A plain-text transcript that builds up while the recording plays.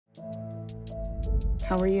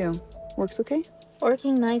How are you? Work's okay?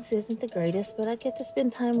 Working nights isn't the greatest, but I get to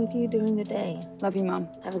spend time with you during the day. Love you, Mom.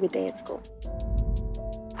 Have a good day at school.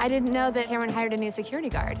 I didn't know that Cameron hired a new security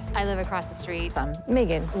guard. I live across the street. I'm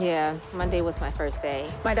Megan. Yeah, Monday was my first day.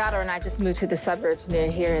 My daughter and I just moved to the suburbs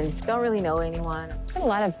near here and don't really know anyone. Had a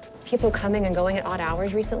lot of people coming and going at odd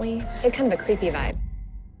hours recently. It's kind of a creepy vibe.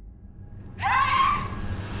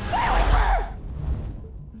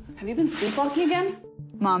 Have you been sleepwalking again?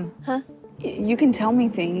 Mom. Huh? You can tell me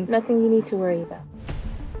things. Nothing you need to worry about.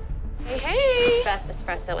 Hey, hey! Best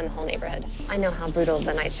espresso in the whole neighborhood. I know how brutal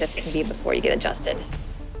the night shift can be before you get adjusted.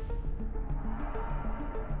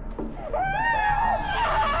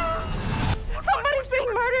 Somebody's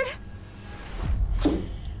being murdered!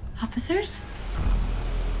 Officers?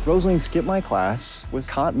 Rosaline skipped my class, was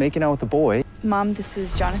caught making out with a boy. Mom, this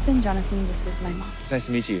is Jonathan. Jonathan, this is my mom. It's nice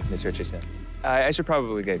to meet you, Miss Richardson. I should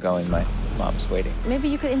probably get going. My mom's waiting. Maybe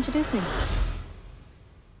you could introduce me.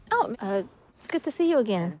 Oh, it's good to see you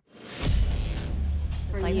again.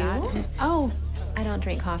 Like that? Oh, I don't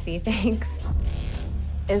drink coffee, thanks.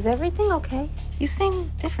 is everything okay? You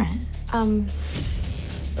seem different.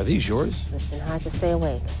 Are these yours? It's been hard to stay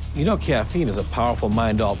awake. You know caffeine is a powerful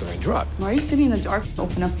mind-altering drug. Why are you sitting in the dark?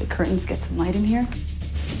 Open up the curtains, get some light in here.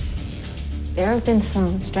 There have been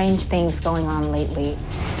some strange things going on lately.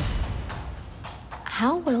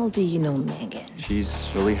 How well do you know Megan? She's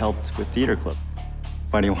really helped with theater club.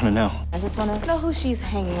 Why do you want to know? I just want to know who she's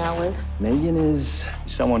hanging out with. Megan is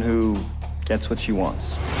someone who gets what she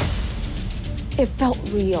wants. It felt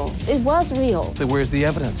real. It was real. So where's the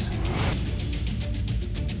evidence?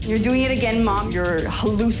 You're doing it again, Mom. You're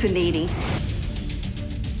hallucinating.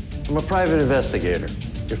 I'm a private investigator.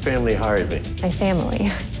 Your family hired me. My family.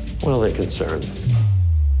 What are they concerned?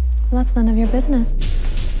 Well, that's none of your business.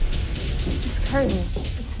 This curtain,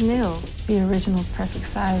 it's new. The original perfect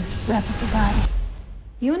size replica body.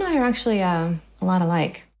 You and I are actually a lot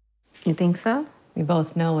alike. You think so? We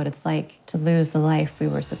both know what it's like to lose the life we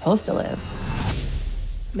were supposed to live.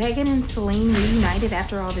 Megan and Celine reunited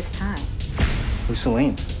after all this time. Who's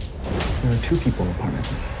Celine? There are two people in the apartment.